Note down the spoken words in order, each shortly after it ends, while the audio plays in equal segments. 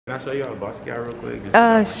Can I show you how Basquiat real quick?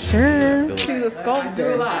 Sure. She's a sculptor. I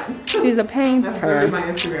do a lot. She's a painter. That's my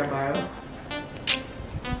Instagram bio.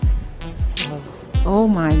 Oh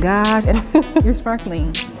my gosh. And you're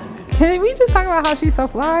sparkling. Can we just talk about how she's so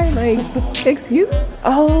fly? Like, excuse me?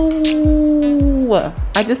 Oh,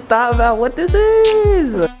 I just thought about what this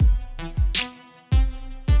is.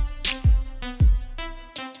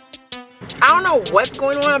 I don't know what's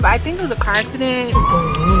going on, but I think it was a car accident.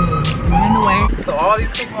 I'm in the way. So all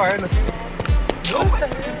these people are in the funeral. No way.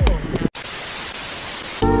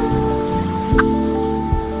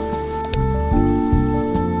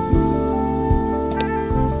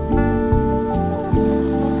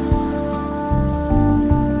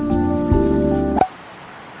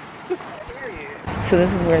 So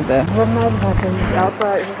this is where the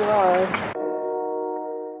Outside in the garage.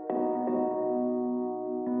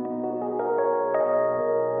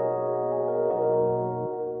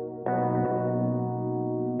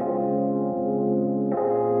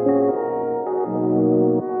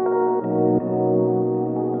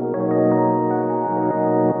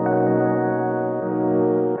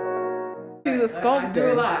 She's a sculptor. I do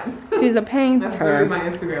a lot. She's a painter. That's my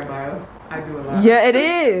Instagram bio. I do a lot. Yeah, it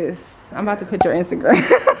is. I'm about to put your Instagram.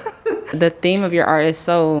 The theme of your art is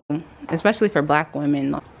so, especially for Black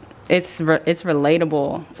women, it's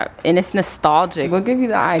relatable and it's nostalgic. What gave you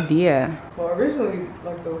the idea? Well, originally,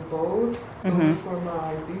 like those bows, those were for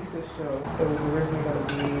my thesis show. It was originally going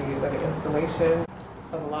to be like an installation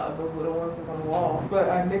of a lot of those little ones on the wall. But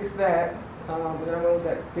I mixed that, and then I went with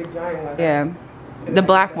that big giant one. Yeah, the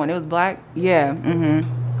black one. It was black. Yeah.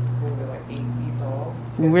 What was it, like 8 feet tall?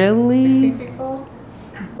 Really? 16 feet tall.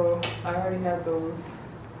 So I already had those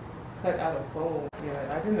cut out of foam.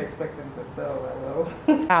 Yeah, I didn't expect them to sell that well.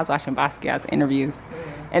 I was watching Basquiat's interviews,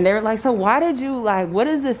 and they were like, "So why did you like? What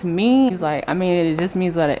does this mean?" He's like, "I mean, it just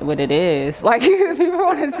means what it is." Like people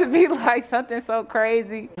wanted it to be like something so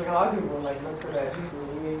crazy. Like, a lot of people like look for that deeper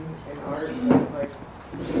meaning in art, like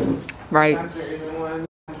right. Sometimes there isn't one.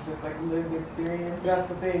 It's just like lived experience. That's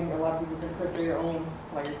the thing. A lot of people can put their own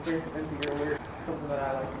like experiences into your work. Something that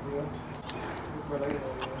I like to do. It's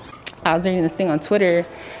relatable. I was reading this thing on Twitter.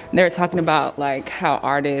 They were talking about like how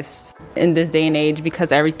artists in this day and age,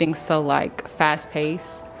 because everything's so like fast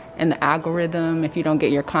paced and the algorithm, if you don't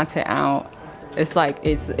get your content out, it's like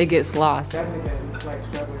it gets lost. Definitely been like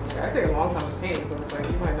struggling. I take a long time to paint, so it's like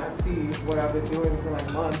you might not see what I've been doing for like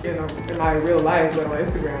months. You know, in my real life, but on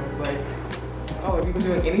Instagram, it's like, oh, have you been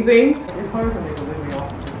doing anything? It's hard for me to live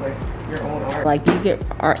off of just like your own art. Like you get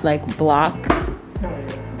art like block. Oh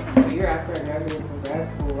yeah. A year after I graduated from grad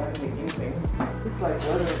school, I didn't make anything. Just like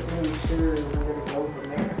wasn't really sure where to go from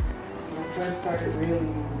there. When I first started really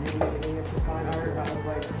getting into fine art, I was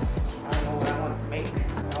like, I don't know what I want to make. I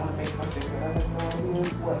want to make something, but I have no idea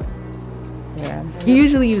what. Yeah. You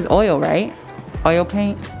usually use oil, right? Oil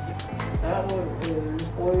paint? That one is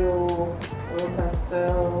oil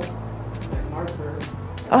pastel, and marker.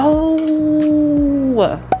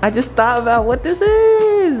 Oh, I just thought about what this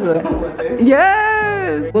is.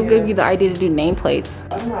 Yes. What gave you the idea to do nameplates?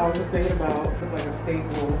 I don't know, I was just thinking about just like a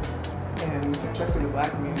staple, and especially the Black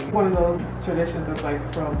community. One of those traditions that's like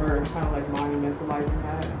from birth, kind of like monumentalizing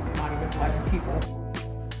that, monumentalizing people.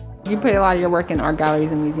 You put a lot of your work in art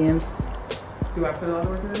galleries and museums. Do I put a lot of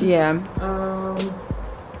work in it? Yeah.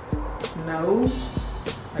 No.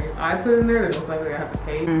 Like if I put in there, then most likely I have to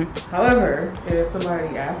pay. However, if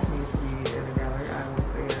somebody asks me to be in a gallery, I will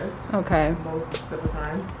say yes. Okay. Most of the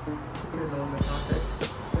time, depending on the context.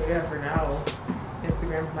 So yeah, for now,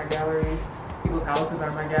 Instagram is my gallery. People's houses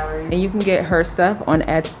are my gallery. And you can get her stuff on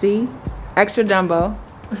Etsy. Extra Dumbo.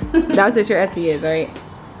 That's what your Etsy is, right?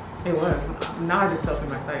 It was. Now I just sell through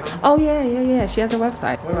my site. Oh yeah. She has a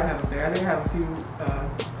website. What do I have up there? I think I have a few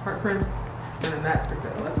art prints, and then that's for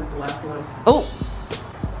sale. That's like the last one. Oh.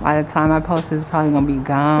 By the time I post this, it's probably gonna be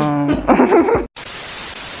gone.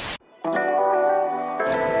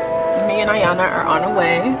 Me and Ayana are on the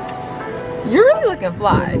way. You're really looking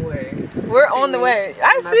fly. We're on the way.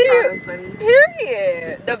 I see you.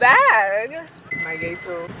 Period. The bag. My gate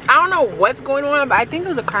too. I don't know what's going on, but I think it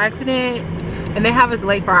was a car accident, and they have us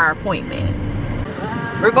late for our appointment.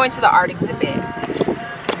 We're going to the art exhibit.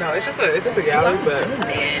 No, it's just a gallery, but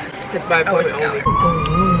it's by appointment only.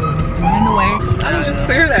 I'm in the way. I don't just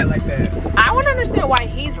clear that like that. I want to understand why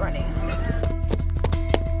he's running.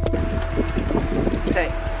 Okay.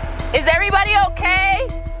 Is everybody okay?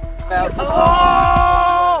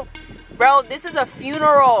 Oh! Bro, this is a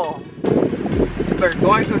funeral. So they're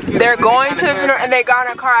going to a funeral. They're going to a funeral and they got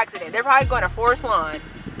in a car accident. They're probably going to Forest Lawn.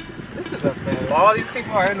 This is a mess. All these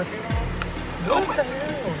people are in the funeral. No, what the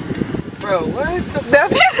hell? Bro, what? The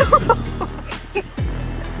funeral.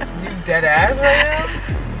 dead ass right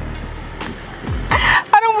now?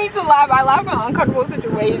 I don't mean to laugh. I laugh in uncomfortable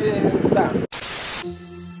situations.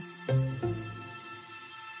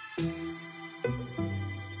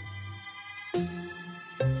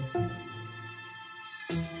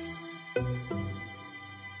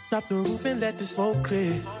 Drop the roof and let the smoke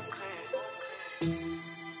clear.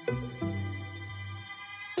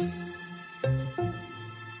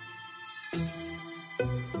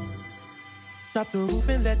 Drop the roof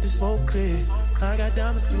and let the smoke clear. I got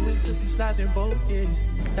diamonds doing tootsie slides in both ears.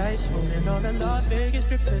 Dice rolling on the Las Vegas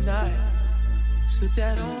strip tonight. Slip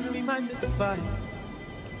that on and we might miss the fight.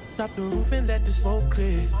 Drop the roof and let the smoke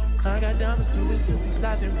clear. I got diamonds doing tootsie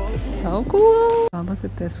slides in both ears. So cool. Oh, look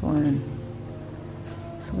at this one.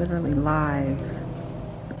 It's literally live.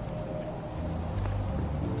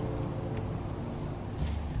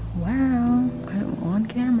 Wow, I'm on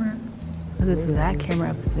camera. Because it's that camera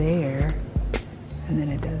up there. And then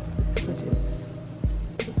it does switches.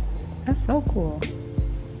 That's so cool.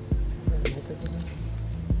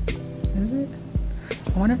 Is it?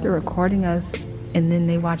 I wonder if they're recording us and then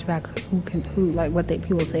they watch back like what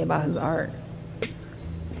people say about his art.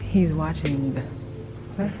 He's watching.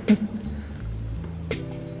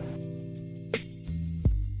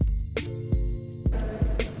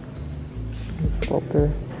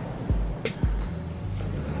 Sculptor.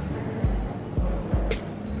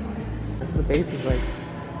 The base is like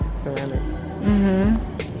ceramic.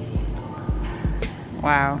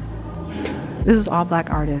 Wow. This is all black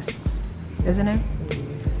artists, isn't it?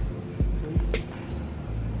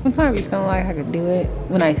 Sometimes I feel like I could do it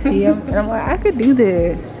when I see them, and I'm like, I could do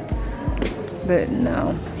this, but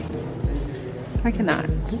no, I cannot.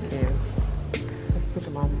 Yeah. Let's put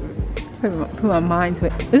your mind to it. Put my mind to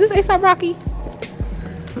it. Is this ASAP Rocky?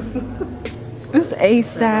 This is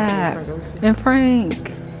ASAP and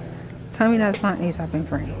Frank. Tell me that's not ASAP and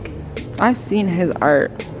Frank. I've seen his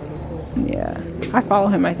art. Yeah, I follow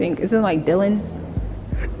him. I think is it like Dylan?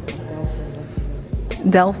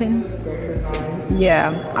 Delphin?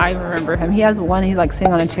 Yeah, I remember him. He has one. He's like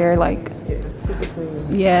sitting on a chair, like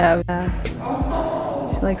yeah.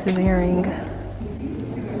 She likes his earring.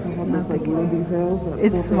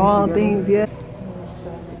 It's small things, yeah.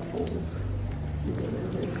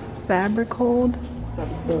 Fabric hold.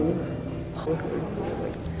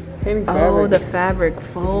 Oh, the fabric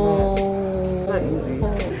fold.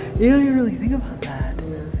 You don't even really think about that.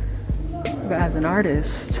 But as an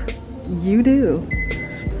artist, you do.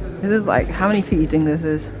 This is like, how many feet do you think this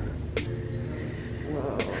is?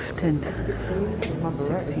 10,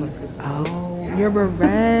 16. Oh, your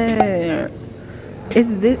beret.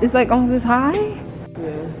 It's like almost this high?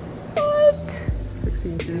 Yeah. What?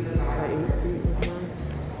 16 feet by 8 feet.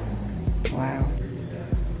 Wow.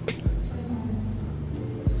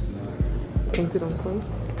 Painted on clay?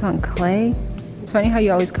 It's on clay? It's funny how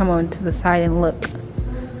you always come on to the side and look.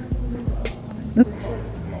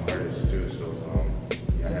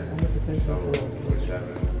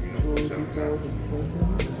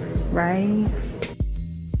 Right?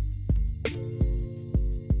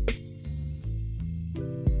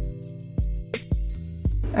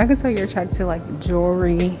 I could tell you're attracted to like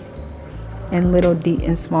jewelry and little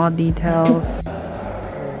and small details.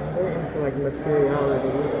 They're into like materiality.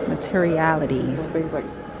 Materiality. Things like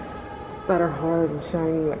that are hard and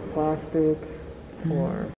shiny, like plastic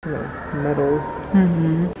or metals,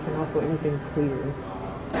 and also anything clear.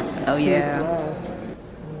 Oh yeah.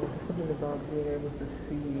 Something about being able to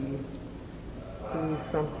see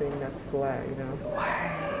something that's flat, you know.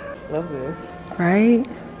 Love this. Right?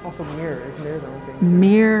 Also mirrors on things.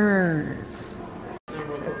 Mirrors.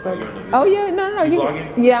 It's like, Oh yeah, no. You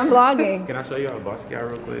vlogging? Yeah, I'm vlogging. Can I show you how bossy I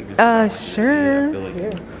real quick? Just Sure. I feel like you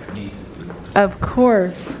need to see. Of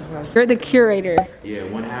course. You're the curator. Yeah,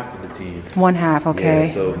 one half of the team. One half, okay.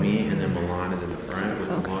 Yeah, so me and then Milan is in the front with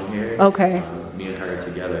the long hair. Okay. Me and her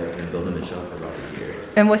together and building the show for about a year.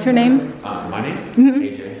 And what's your name? My name?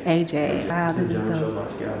 AJ. AJ. Wow, this is John dope. Show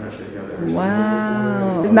Bossy. I'm not sure if y'all ever seen him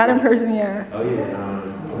Wow. before. Not in person, yeah. Oh yeah,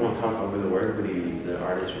 I won't talk over the work, but he's an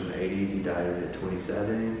artist from the 80s. He died at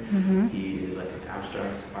 27. He is like an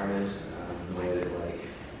abstract artist. The way that like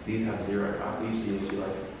these have zero copies, so you'll see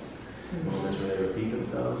like moments where they repeat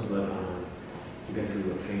themselves, but you get to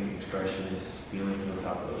do a paint expressionist feelings on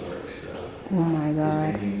top of the work. So Oh my his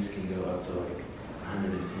God. paintings can go up to like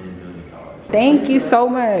 $110 million. Thank you so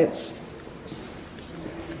much.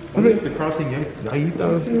 The crossing, now you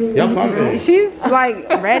thought. Y'all fucking. She's like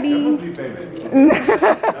ready. Be famous. That's a really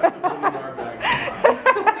hard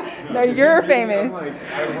bag. No, you're famous. I'm like,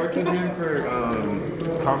 I worked with him for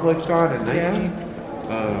Complex Con and Nike.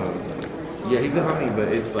 Yeah, he's a homie, but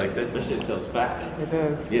it's like that shit sells fast. It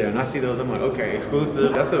does. Yeah, and I see those, I'm like, okay,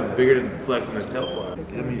 exclusive. That's a bigger flex than a tail fly.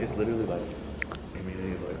 I mean, it's literally like, I mean,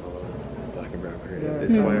 it's like all black and brown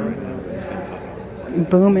creators. It's quiet right now, but it's been fucking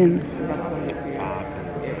Booming.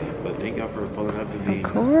 but thank y'all for pulling up to me.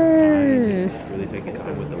 Of course. Really taking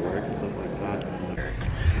time with the work and stuff like that.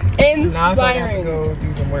 Now I feel like I have to Inspiring. go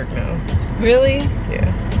do some work now. Really?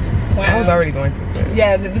 Yeah. Wow. I was already going to, but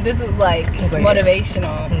Yeah, this was like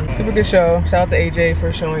motivational. super good show. Shout out to AJ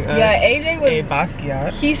for showing us. Yeah, AJ was a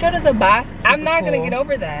Basquiat. He showed us a Basquiat. I'm not gonna cool. get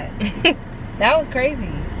over that. That was crazy.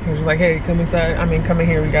 He was just like, hey, come inside. I mean, come in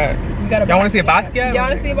here. We got a Y'all want to see a Basquiat? Y'all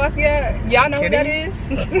want to see a Basquiat? Y'all know what that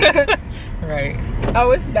is? Right.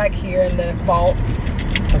 Oh, it's back here in the vaults.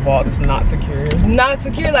 The vault is not secure. Not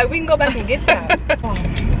secure. Like we can go back and get that.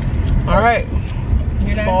 All right.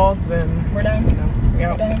 You're done? Falls, then We're done. we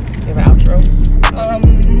out. We're done. Give an outro.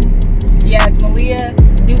 Yeah, it's Maleehah.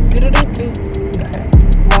 Do do do do do.